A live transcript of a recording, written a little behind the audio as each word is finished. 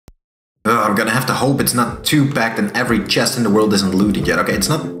I'm gonna have to hope it's not too packed and every chest in the world isn't looted yet. Okay, it's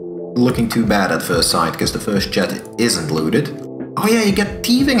not looking too bad at first sight, because the first chest isn't looted. Oh yeah, you get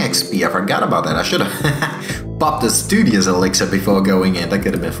thieving XP. I forgot about that. I should have popped the Studious elixir before going in. That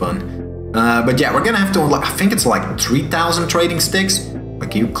could have been fun. But yeah, we're gonna have to unlock, I think it's like 3,000 trading sticks.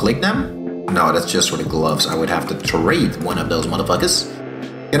 Like, can you click them? No, that's just for the gloves. I would have to trade one of those motherfuckers.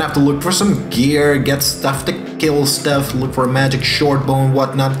 Gonna have to look for some gear, get stuff to kill stuff, look for a magic short bow and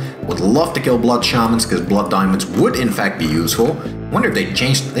whatnot. Would love to kill blood shamans, because blood diamonds would in fact be useful. Wonder if they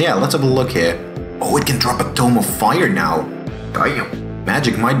changed. Yeah, let's have a look here. Oh, it can drop a tome of fire now. Damn.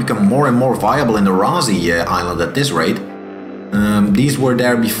 Magic might become more and more viable in the Kharazi island at this rate. These were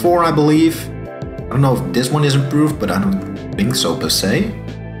there before, I believe. I don't know if this one is improved, but I don't think so per se.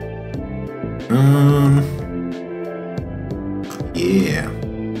 Yeah.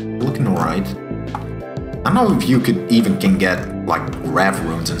 Looking alright. I don't know if you can get like rev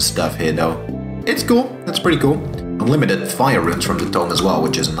runes and stuff here though. It's cool, that's pretty cool. Unlimited fire runes from the tome as well,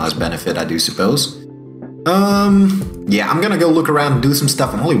 which is a nice benefit, I do suppose. Yeah, I'm gonna go look around and do some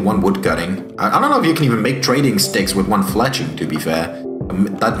stuff. I'm only one wood cutting. I don't know if you can even make trading sticks with one fletching, to be fair.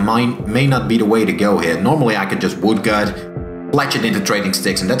 That may not be the way to go here. Normally I could just wood cut, fletch it into trading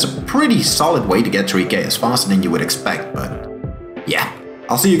sticks, and that's a pretty solid way to get 3k. It's faster than you would expect, but yeah.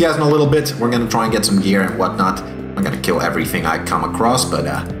 I'll see you guys in a little bit. We're gonna try and get some gear and whatnot. I'm gonna kill everything I come across, but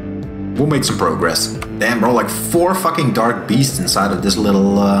we'll make some progress. Damn, bro, like 4 fucking dark beasts inside of this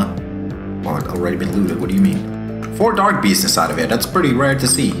little, well, it's already been looted, what do you mean? 4 dark beasts inside of here, that's pretty rare to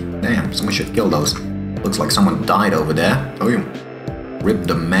see. Damn, someone should kill those. Looks like someone died over there. Oh, you ripped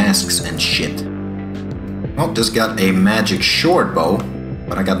the masks and shit. Oh, just got a magic short bow,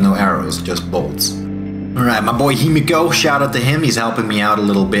 but I got no arrows, just bolts. Alright, my boy Himiko, shout out to him, he's helping me out a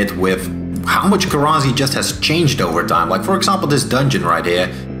little bit with how much Kharazi just has changed over time. Like, for example, this dungeon right here.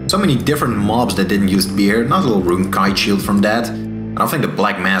 So many different mobs that didn't use beer. Nice little rune kite shield from that. I don't think the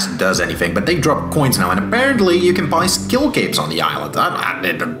black mask does anything, but they drop coins now, and apparently you can buy skill capes on the island. I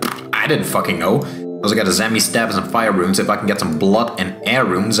didn't fucking know. Also got a Zami staff and some fire runes. If I can get some blood and air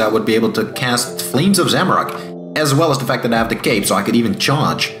runes, I would be able to cast Flames of Zamorak, as well as the fact that I have the cape, so I could even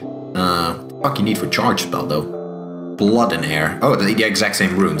charge. Fuck you need for charge spell though? Blood and air. Oh, the exact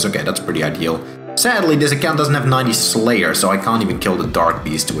same runes. Okay, that's pretty ideal. Sadly, this account doesn't have 90 Slayer, so I can't even kill the Dark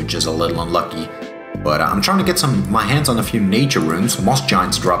Beast, which is a little unlucky. But I'm trying to get my hands on a few nature runes. Moss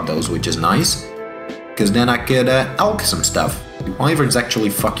Giants drop those, which is nice. Because then I could elk some stuff. Do wyverns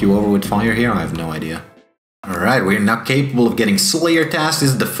actually fuck you over with fire here? I have no idea. Alright, we're now capable of getting Slayer tasks. This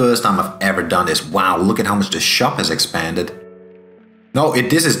is the first time I've ever done this. Wow, look at how much the shop has expanded. No,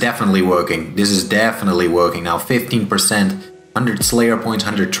 this is definitely working. This is definitely working now. 15%, 100 Slayer points,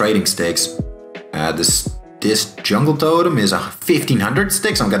 100 trading sticks. This jungle totem is 1500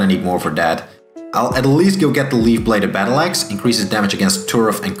 sticks. I'm gonna need more for that. I'll at least go get the leaf bladed battle axe. Increases damage against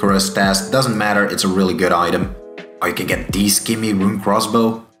Turf and Kurus tasks. Doesn't matter. It's a really good item. Oh, you can get the skimmy rune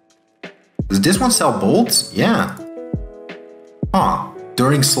crossbow. Does this one sell bolts? Yeah. Huh.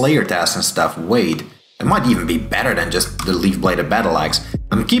 During Slayer tasks and stuff. Wait. It might even be better than just the leaf bladed battle axe.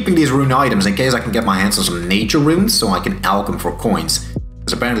 I'm keeping these rune items in case I can get my hands on some nature runes so I can alch them for coins.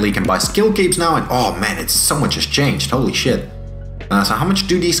 Because apparently you can buy skill capes now, and oh man, it's so much has changed. Holy shit. So how much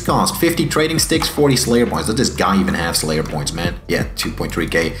do these cost? 50 trading sticks, 40 Slayer points. Does this guy even have Slayer points, man? Yeah,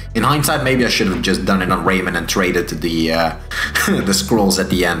 2.3k. In hindsight, maybe I should have just done it on Raymond and traded the the scrolls at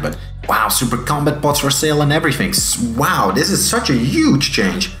the end. But wow, super combat pots for sale and everything. Wow, this is such a huge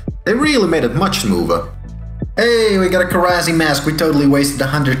change. They really made it much smoother. Hey, we got a Kharazi mask. We totally wasted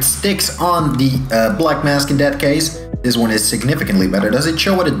 100 sticks on the black mask in that case. This one is significantly better. Does it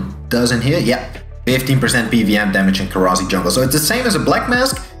show what it does in here? Yeah, 15% PVM damage in Kharazi jungle. So it's the same as a black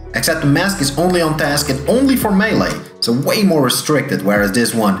mask, except the mask is only on task and only for melee. So way more restricted, whereas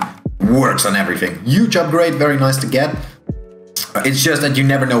this one works on everything. Huge upgrade, very nice to get. It's just that you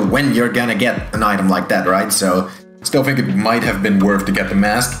never know when you're gonna get an item like that, right? So still think it might have been worth to get the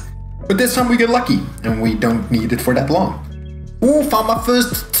mask. But this time we get lucky, and we don't need it for that long. Ooh, found my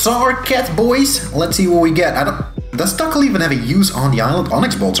first Tsar cat, boys. Let's see what we get. Does Tuckle even have a use on the island?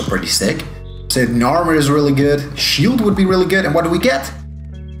 Onyx bolts are pretty sick. Certain armor is really good. Shield would be really good. And what do we get?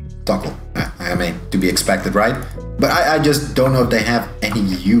 Tuckle. I mean, to be expected, right? But I just don't know if they have any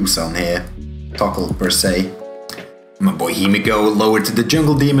use on here. Tuckle, per se. My boy Himiko lowered to the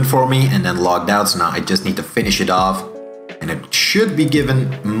jungle demon for me and then logged out. So now I just need to finish it off. And it should be given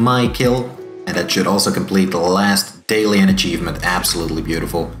my kill, and that should also complete the last daily and achievement. Absolutely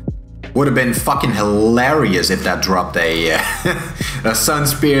beautiful. Would have been fucking hilarious if that dropped a sun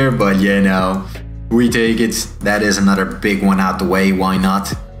spear, but you know, we take it. That is another big one out the way, why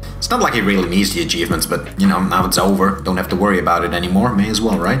not? It's not like he really needs the achievements, but, you know, now it's over. Don't have to worry about it anymore. May as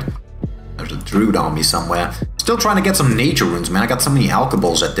well, right? There's a druid on me somewhere. Still trying to get some nature runes, man. I got so many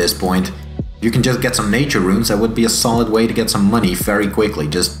alkaballs at this point. You can just get some nature runes. That would be a solid way to get some money very quickly.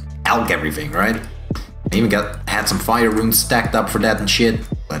 Just alk everything, right? I even had some fire runes stacked up for that and shit.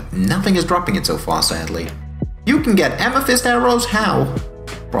 But nothing is dropping it so far, sadly. You can get amethyst arrows? How?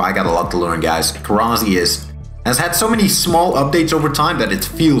 Bro, I got a lot to learn, guys. Kharazi has had so many small updates over time that it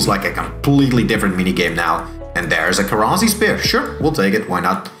feels like a completely different minigame now. And there's a Kharazi spear. Sure, we'll take it. Why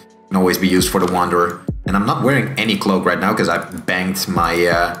not? Can always be used for the Wanderer. And I'm not wearing any cloak right now because I banged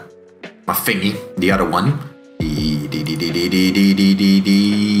my my thingy, the other one.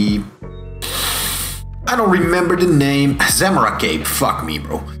 I don't remember the name. Zamora Cape. Fuck me,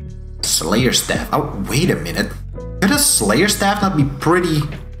 bro. Slayer Staff. Oh, wait a minute. Could a Slayer Staff not be pretty...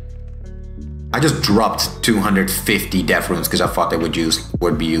 I just dropped 250 death runes because I thought they would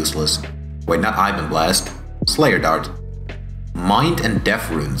be useless. Wait, not Ivan Blast. Slayer Dart. Mind and death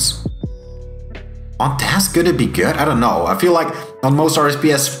runes. On task, could it be good? I don't know. I feel like on most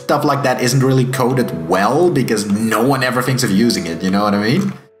RSPS stuff like that isn't really coded well because no one ever thinks of using it, you know what I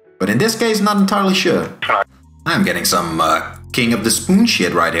mean? But in this case, not entirely sure. I'm getting some King of the Spoon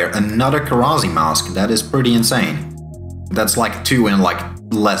shit right here. Another Kharazi mask. That is pretty insane. That's like 2 in like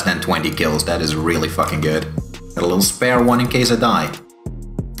less than 20 kills. That is really fucking good. Got a little spare one in case I die.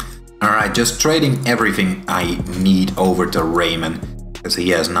 Alright, just trading everything I need over to Raymond. Because he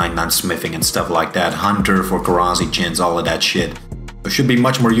has 99 smithing and stuff like that. Hunter for Kharazi chins, all of that shit. It should be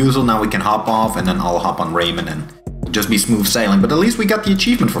much more useful. Now we can hop off and then I'll hop on Raymond and it'll just be smooth sailing. But at least we got the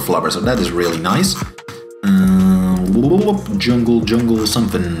achievement for Flubber, so that is really nice. Jungle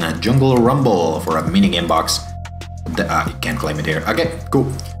something. Jungle Rumble for a minigame box. You can't claim it here. Okay,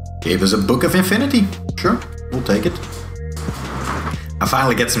 cool. Gave us a Book of Infinity. Sure, we'll take it. I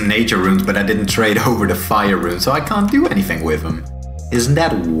finally get some nature runes, but I didn't trade over the fire runes, so I can't do anything with them. Isn't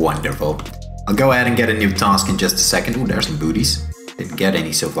that wonderful? I'll go ahead and get a new task in just a second. Ooh, there's some booties. Didn't get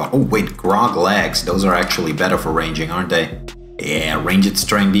any so far. Oh wait, Grog legs. Those are actually better for ranging, aren't they? Yeah, ranged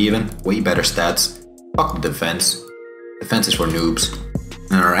strength even. Way better stats. Fuck the defense. Defense is for noobs.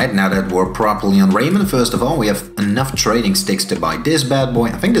 Alright, now that we're properly on Raymond, first of all, we have enough trading sticks to buy this bad boy.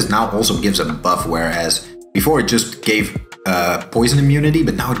 I think this now also gives a buff, whereas before it just gave poison immunity,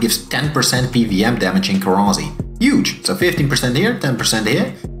 but now it gives 10% PVM damage in Kharazi. Huge! So 15% here, 10%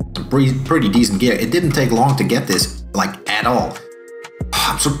 here. Some pretty decent gear. It didn't take long to get this, like, at all.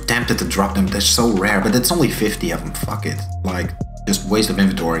 I'm so tempted to drop them, they're so rare, but it's only 50 of them, fuck it. Like, just waste of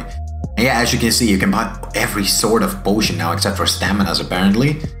inventory. And yeah, as you can see, you can buy every sort of potion now, except for staminas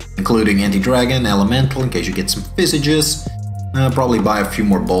apparently. Including anti-dragon, elemental, in case you get some visages. Probably buy a few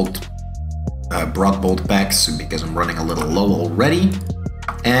more broad bolt packs, because I'm running a little low already.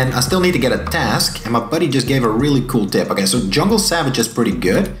 And I still need to get a task, and my buddy just gave a really cool tip. Okay, so Jungle Savage is pretty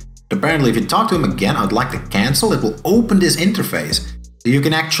good. But apparently if you talk to him again, I'd like to cancel, it will open this interface. So you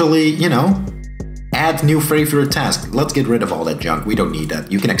can actually, you know, add new favorite tasks. Let's get rid of all that junk, we don't need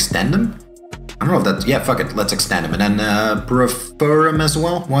that. You can extend them? I don't know if that's, yeah, fuck it, let's extend them. And then prefer them as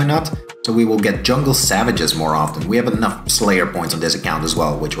well, why not? So we will get Jungle Savages more often. We have enough Slayer points on this account as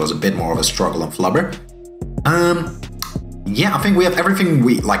well, which was a bit more of a struggle on Flubber. Yeah, I think we have everything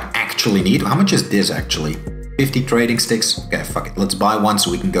we, like, actually need. How much is this, actually? 50 trading sticks? Okay, fuck it. Let's buy one so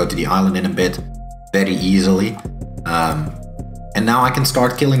we can go to the island in a bit. Very easily. And now I can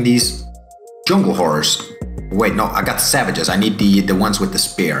start killing these jungle horrors. Wait, no, I got savages. I need the ones with the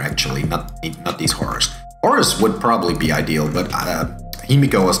spear, actually. Not these horrors. Horrors would probably be ideal, but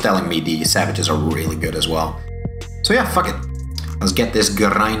Himiko was telling me the savages are really good as well. So yeah, fuck it. Let's get this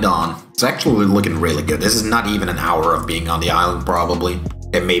grind on. It's actually looking really good. This is not even an hour of being on the island, probably.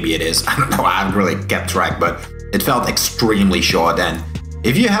 And maybe it is. I don't know, I haven't really kept track, but it felt extremely short. And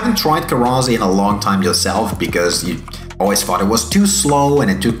if you haven't tried Kharazi in a long time yourself, because you always thought it was too slow and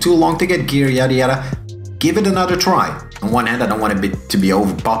it took too long to get gear, yada yada, give it another try. On one hand, I don't want it to be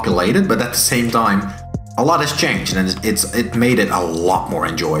overpopulated, but at the same time, a lot has changed and it made it a lot more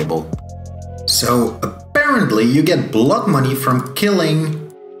enjoyable. So apparently you get blood money from killing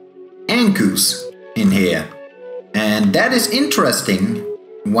Ankus in here. And that is interesting.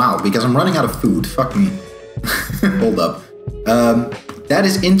 Wow, because I'm running out of food. Fuck me. Hold up. That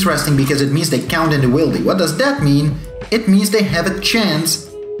is interesting because it means they count in the wildy. What does that mean? It means they have a chance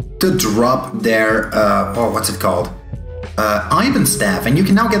to drop their, what's it called? Iban Staff. And you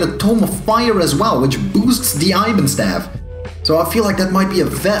can now get a Tome of Fire as well, which boosts the Iban Staff. So I feel like that might be a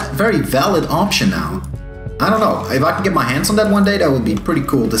very valid option now. I don't know, if I can get my hands on that one day, that would be pretty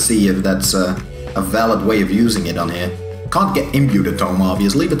cool to see if that's a valid way of using it on here. Can't get imbue the tome,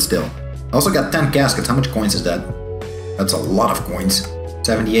 obviously, but still. I also got 10 caskets. How much coins is that? That's a lot of coins.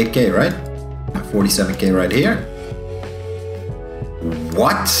 78k, right? 47k right here.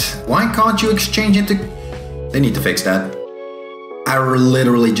 What? Why can't you exchange into... They need to fix that. I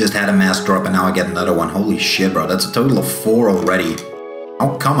literally just had a mask drop and now I get another one. Holy shit, bro. That's a total of 4 already.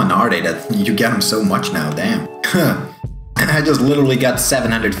 How common are they that you get them so much now? Damn. I just literally got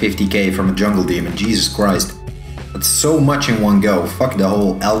 750k from a jungle demon. Jesus Christ. That's so much in one go. Fuck the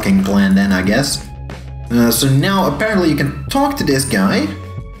whole Elking clan then, I guess. So now apparently you can talk to this guy.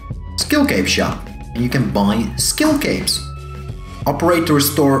 Skill cape shop. And you can buy skill capes. Operate to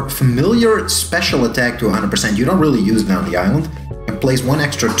restore familiar special attack to 100%. You don't really use it on the island. And place 1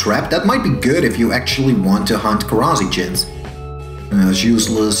 extra trap. That might be good if you actually want to hunt Kharazi gins. It's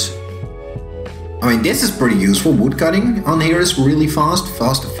useless. I mean, this is pretty useful. Woodcutting on here is really fast.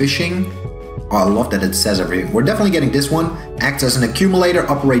 Fast fishing. Oh, I love that it says everything. We're definitely getting this one. Acts as an accumulator.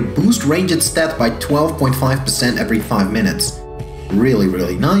 Operate boost ranged stat by 12.5% every 5 minutes. Really,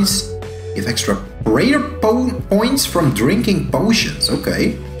 really nice. Give extra prayer points from drinking potions.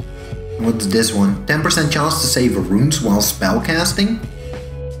 Okay. What's this one? 10% chance to save runes while spellcasting.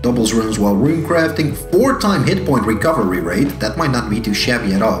 Doubles runes while rune crafting. 4-time hit point recovery rate. That might not be too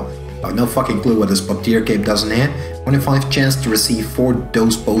shabby at all. I have no fucking clue what this Potier cape does in here. 25 chance to receive 4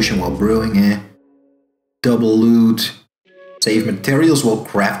 dose potion while brewing. Double loot. Save materials while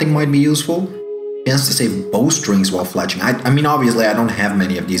crafting might be useful. Chance to save bowstrings while fletching. I mean, obviously I don't have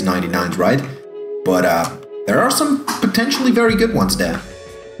many of these 99s, right? But there are some potentially very good ones there.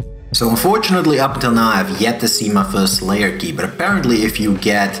 So unfortunately up until now I have yet to see my first Slayer key, but apparently if you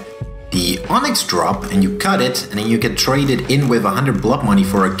get the Onyx drop and you cut it and then you get traded in with 100 blood money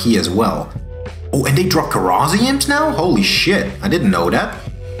for a key as well. Oh, and they drop Kharazi imps now? Holy shit, I didn't know that.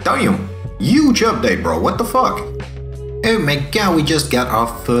 Damn, huge update, bro, what the fuck? Oh my god, we just got our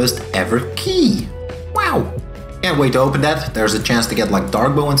first ever key. Wow. Can't wait to open that. There's a chance to get like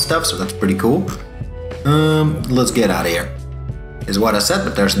Darkbow and stuff, so that's pretty cool. Let's get out of here. Is what I said,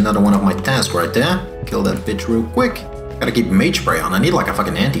 but there's another one of my tasks right there. Kill that bitch real quick. Gotta keep mage spray on. I need like a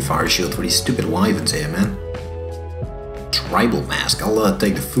fucking anti-fire shield for these stupid wyverns here, man. Tribal mask. I'll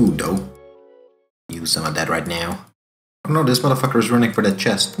take the food though. Use some of that right now. Oh no, this motherfucker is running for that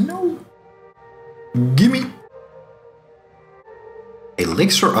chest. No. Gimme.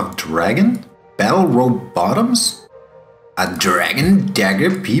 Elixir of Dragon? Battle Road Bottoms? A Dragon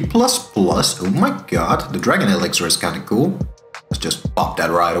Dagger P++? Oh my god, the Dragon Elixir is kinda cool. Let's just pop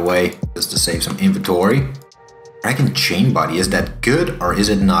that right away, just to save some inventory. Dragon Chain Body, is that good or is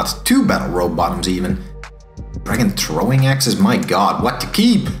it not? 2 Battle Road Bottoms even. Dragon Throwing Axes, my god, what to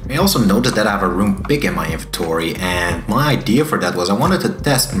keep? I also noticed that I have a rune pick in my inventory, and my idea for that was I wanted to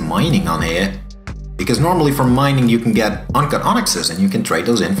test mining on here. Because normally for mining you can get uncut onyxes and you can trade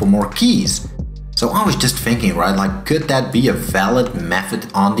those in for more keys. So I was just thinking, right, like could that be a valid method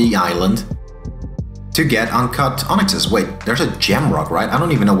on the island to get uncut onyxes? Wait, there's a gem rock, right? I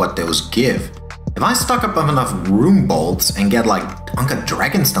don't even know what those give. If I stock up enough rune bolts and get like uncut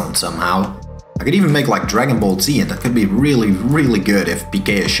dragonstone somehow, I could even make like Dragon Bolt Z, and that could be really, really good if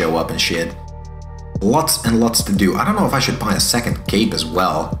PKs show up and shit. Lots and lots to do. I don't know if I should buy a second cape as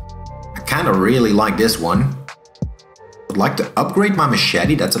well. I kinda really like this one. Would like to upgrade my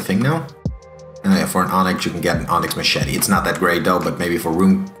machete, that's a thing now. Yeah, for an onyx you can get an onyx machete. It's not that great though, but maybe for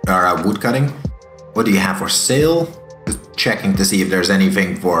wood cutting. What do you have for sale? Just checking to see if there's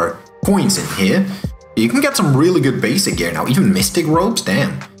anything for coins in here. You can get some really good basic gear now, even mystic robes,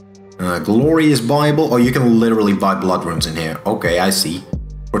 damn. Glorious Bible, oh you can literally buy blood runes in here. Okay, I see.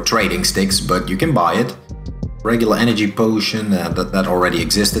 For trading sticks, but you can buy it. Regular energy potion, that already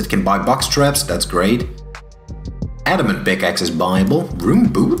existed. Can buy box traps, that's great. Adamant pickaxe is buyable. Rune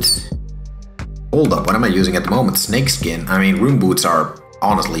boots? Hold up, what am I using at the moment? Snake skin. I mean, rune boots are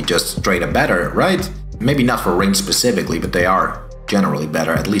honestly just straight up better, right? Maybe not for range specifically, but they are generally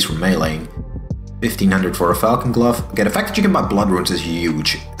better, at least for meleeing. 1500 for a falcon glove. Okay, the fact that you can buy blood runes is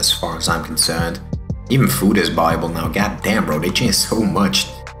huge, as far as I'm concerned. Even food is buyable now. God damn, bro, they changed so much.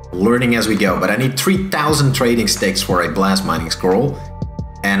 Learning as we go, but I need 3000 trading sticks for a blast mining scroll.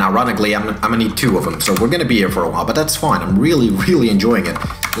 And ironically, I'm gonna need 2 of them, so we're gonna be here for a while, but that's fine. I'm really, really enjoying it.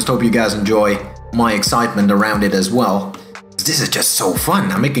 Just hope you guys enjoy my excitement around it as well. This is just so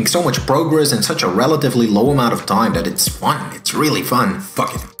fun. I'm making so much progress in such a relatively low amount of time that it's fun. It's really fun.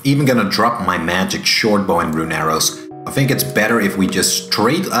 Fuck it. Even gonna drop my magic short bow and rune arrows. I think it's better if we just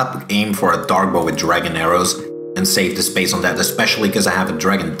straight up aim for a dark bow with dragon arrows and save the space on that, especially because I have a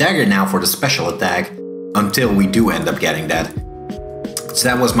dragon dagger now for the special attack until we do end up getting that. So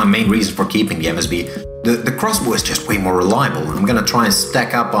that was my main reason for keeping the MSB. The crossbow is just way more reliable. I'm gonna try and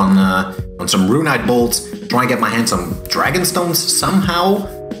stack up on some runite bolts, try and get my hands on dragon stones somehow,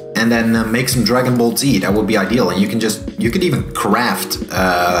 and then make some dragon bolts eat. That would be ideal. And you could even craft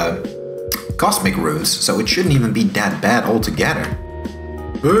cosmic runes, so it shouldn't even be that bad altogether.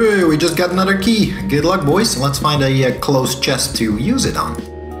 Hey, we just got another key. Good luck, boys. Let's find a closed chest to use it on.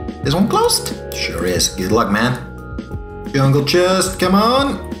 This one closed? Sure is. Good luck, man. Jungle chest, come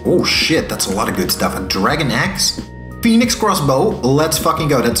on. Oh shit, that's a lot of good stuff. A dragon axe, phoenix crossbow. Let's fucking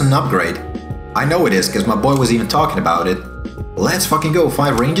go. That's an upgrade. I know it is, because my boy was even talking about it. Let's fucking go.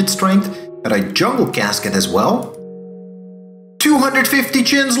 5 ranged strength. Got a jungle casket as well. 250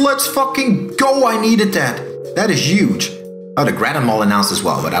 chins. Let's fucking go. I needed that. That is huge. Oh, the Gratin Mall announced as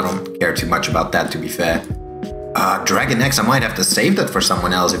well, but I don't care too much about that, to be fair. Dragon X, I might have to save that for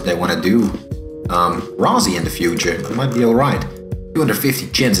someone else if they want to do Kharazi in the future. That might be alright.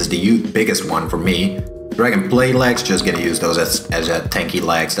 250 chins is the biggest one for me. Dragon Blade legs, just gonna use those as tanky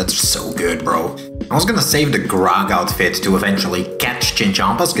legs. That's so good, bro. I was gonna save the Grog outfit to eventually catch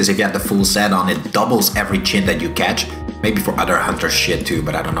Chinchampas, because if you have the full set on, it doubles every chin that you catch. Maybe for other hunter shit too,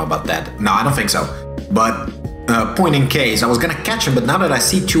 but I don't know about that. No, I don't think so. But point in case, I was gonna catch him, but now that I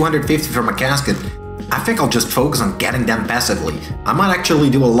see 250 from a casket, I think I'll just focus on getting them passively. I might actually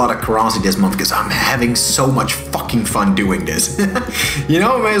do a lot of Kharazi this month because I'm having so much fucking fun doing this. You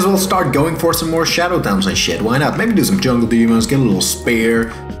know, I may as well start going for some more Shadow Towns and shit. Why not? Maybe do some Jungle Demons, get a little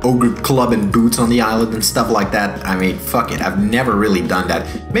spear, Ogre Club and Boots on the island and stuff like that. I mean, fuck it, I've never really done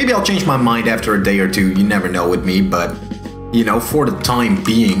that. Maybe I'll change my mind after a day or two, you never know with me, but, you know, for the time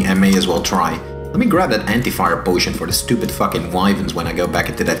being, I may as well try. Let me grab that anti-fire potion for the stupid fucking wyverns when I go back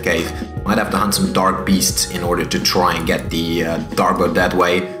into that cave. Might have to hunt some dark beasts in order to try and get the Darkbow that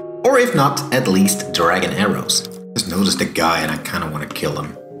way. Or if not, at least dragon arrows. Just noticed the guy and I kind of want to kill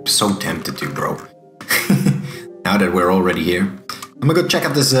him. I'm so tempted to, bro. Now that we're already here. I'm gonna go check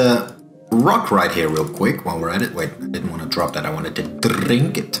out this rock right here real quick while we're at it. Wait, I didn't want to drop that, I wanted to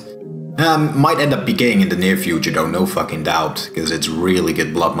drink it. Might end up decaying in the near future though, no fucking doubt. Because it's really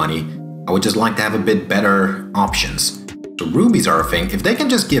good blood money. I would just like to have a bit better options. So rubies are a thing. If they can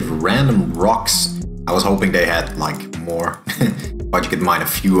just give random rocks, I was hoping they had like more, but you could mine a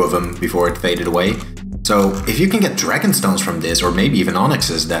few of them before it faded away. So if you can get dragon stones from this, or maybe even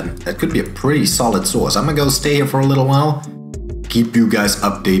onyxes, then that could be a pretty solid source. I'm gonna go stay here for a little while, keep you guys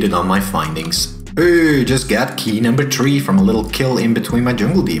updated on my findings. Hey, just got key number 3 from a little kill in between my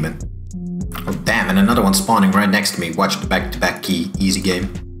jungle demon. Oh damn, and another one spawning right next to me. Watch the back-to-back key, easy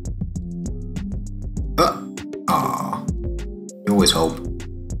game. Aw, you always hope.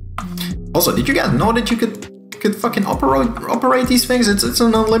 Also, did you guys know that you could fucking operate these things? It's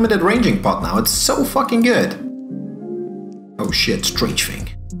an unlimited ranging pot now. It's so fucking good. Oh shit, strange thing.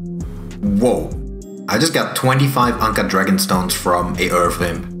 Whoa. I just got 25 Anka Dragon Stones from a Earth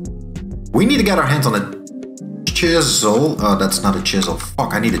Imp. We need to get our hands on a chisel. Oh, that's not a chisel.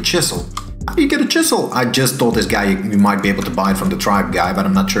 Fuck, I need a chisel. How do you get a chisel? I just told this guy you might be able to buy it from the tribe guy, but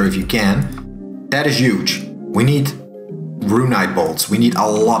I'm not sure if you can. That is huge. We need runite bolts. We need a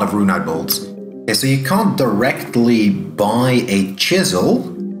lot of runite bolts. Okay, so you can't directly buy a chisel.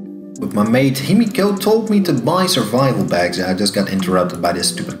 But my mate Himiko told me to buy survival bags. I just got interrupted by this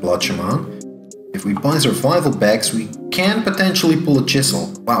stupid blood shaman. If we buy survival bags, we can potentially pull a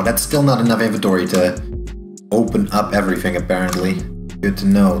chisel. Wow, that's still not enough inventory to open up everything apparently. Good to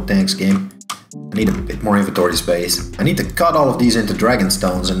know, thanks game. I need a bit more inventory space. I need to cut all of these into dragon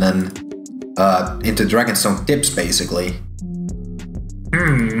stones and then into dragonstone tips basically.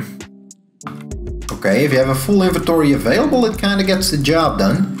 Okay, if you have a full inventory available, it kind of gets the job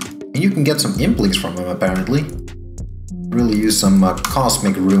done. And you can get some implinks from them apparently. Really use some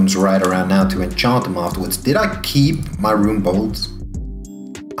cosmic runes right around now to enchant them afterwards. Did I keep my rune bolts?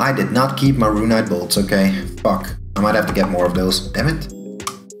 I did not keep my runite bolts, okay. Fuck, I might have to get more of those, damn it.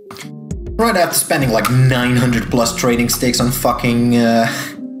 Right after spending like 900 plus trading sticks on fucking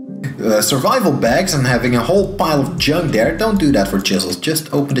survival bags and having a whole pile of junk there, don't do that for chisels,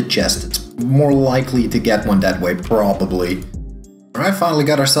 just open the chest. It's more likely to get one that way, probably. Alright, finally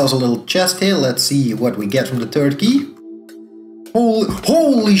got ourselves a little chest here. Let's see what we get from the third key.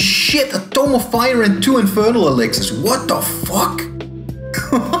 Holy shit, a Tome of Fire and 2 Infernal Elixirs. What the fuck?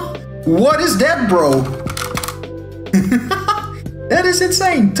 What is that, bro? That is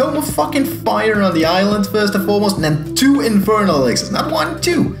insane. Tome of fucking Fire on the island, first and foremost, and then 2 Infernal Elixirs. Not 1,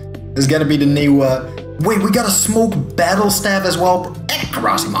 2. This is gonna be the new, wait, we got a Smoke Battle Staff as well. And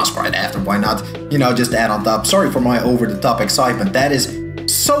Kharazi Mask right after, why not? You know, just add on top. Sorry for my over-the-top excitement. That is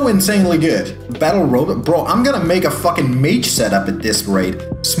so insanely good. Battle Robot, bro, I'm gonna make a fucking mage setup at this rate.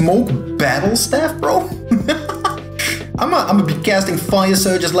 Smoke battle staff, bro? I'm gonna be casting fire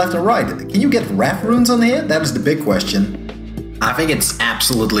surges left and right. Can you get ref runes on here? That is the big question. I think it's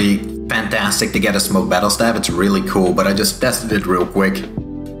absolutely fantastic to get a smoke battle staff. It's really cool, but I just tested it real quick.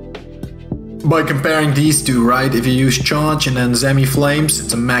 By comparing these two, right? If you use charge and then Zemi flames,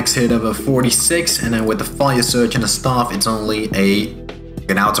 it's a max hit of a 46, and then with the fire surge and a staff, it's only a...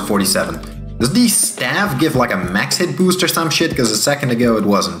 Okay, now it's a 47. Does the staff give like a max hit boost or some shit? Because a second ago it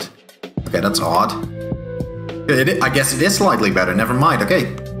wasn't. Okay, that's odd. I guess it is slightly better, never mind.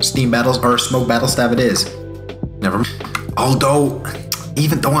 Okay, steam battles or smoke battle staff it is. Never mind. Although,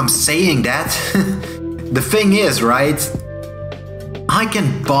 even though I'm saying that, the thing is, right? I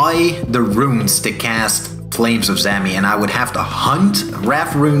can buy the runes to cast Flames of Zemi, and I would have to hunt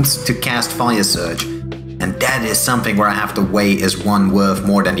ref runes to cast Fire Surge. And that is something where I have to weigh, is one worth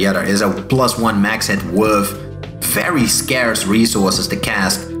more than the other? Is a +1 max hit worth very scarce resources to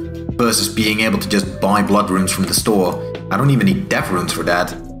cast versus being able to just buy blood runes from the store? I don't even need death runes for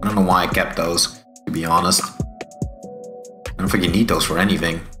that. I don't know why I kept those, to be honest. I don't think you need those for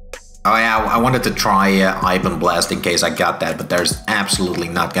anything. Oh yeah, I wanted to try Ivan Blast in case I got that, but there's absolutely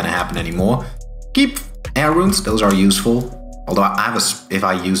not gonna happen anymore. Keep air runes, those are useful. Although I have if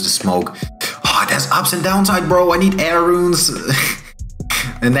I use the smoke. Oh, there's ups and downside, bro. I need air runes.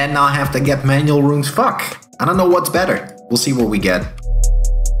 And then I have to get manual runes. Fuck. I don't know what's better. We'll see what we get.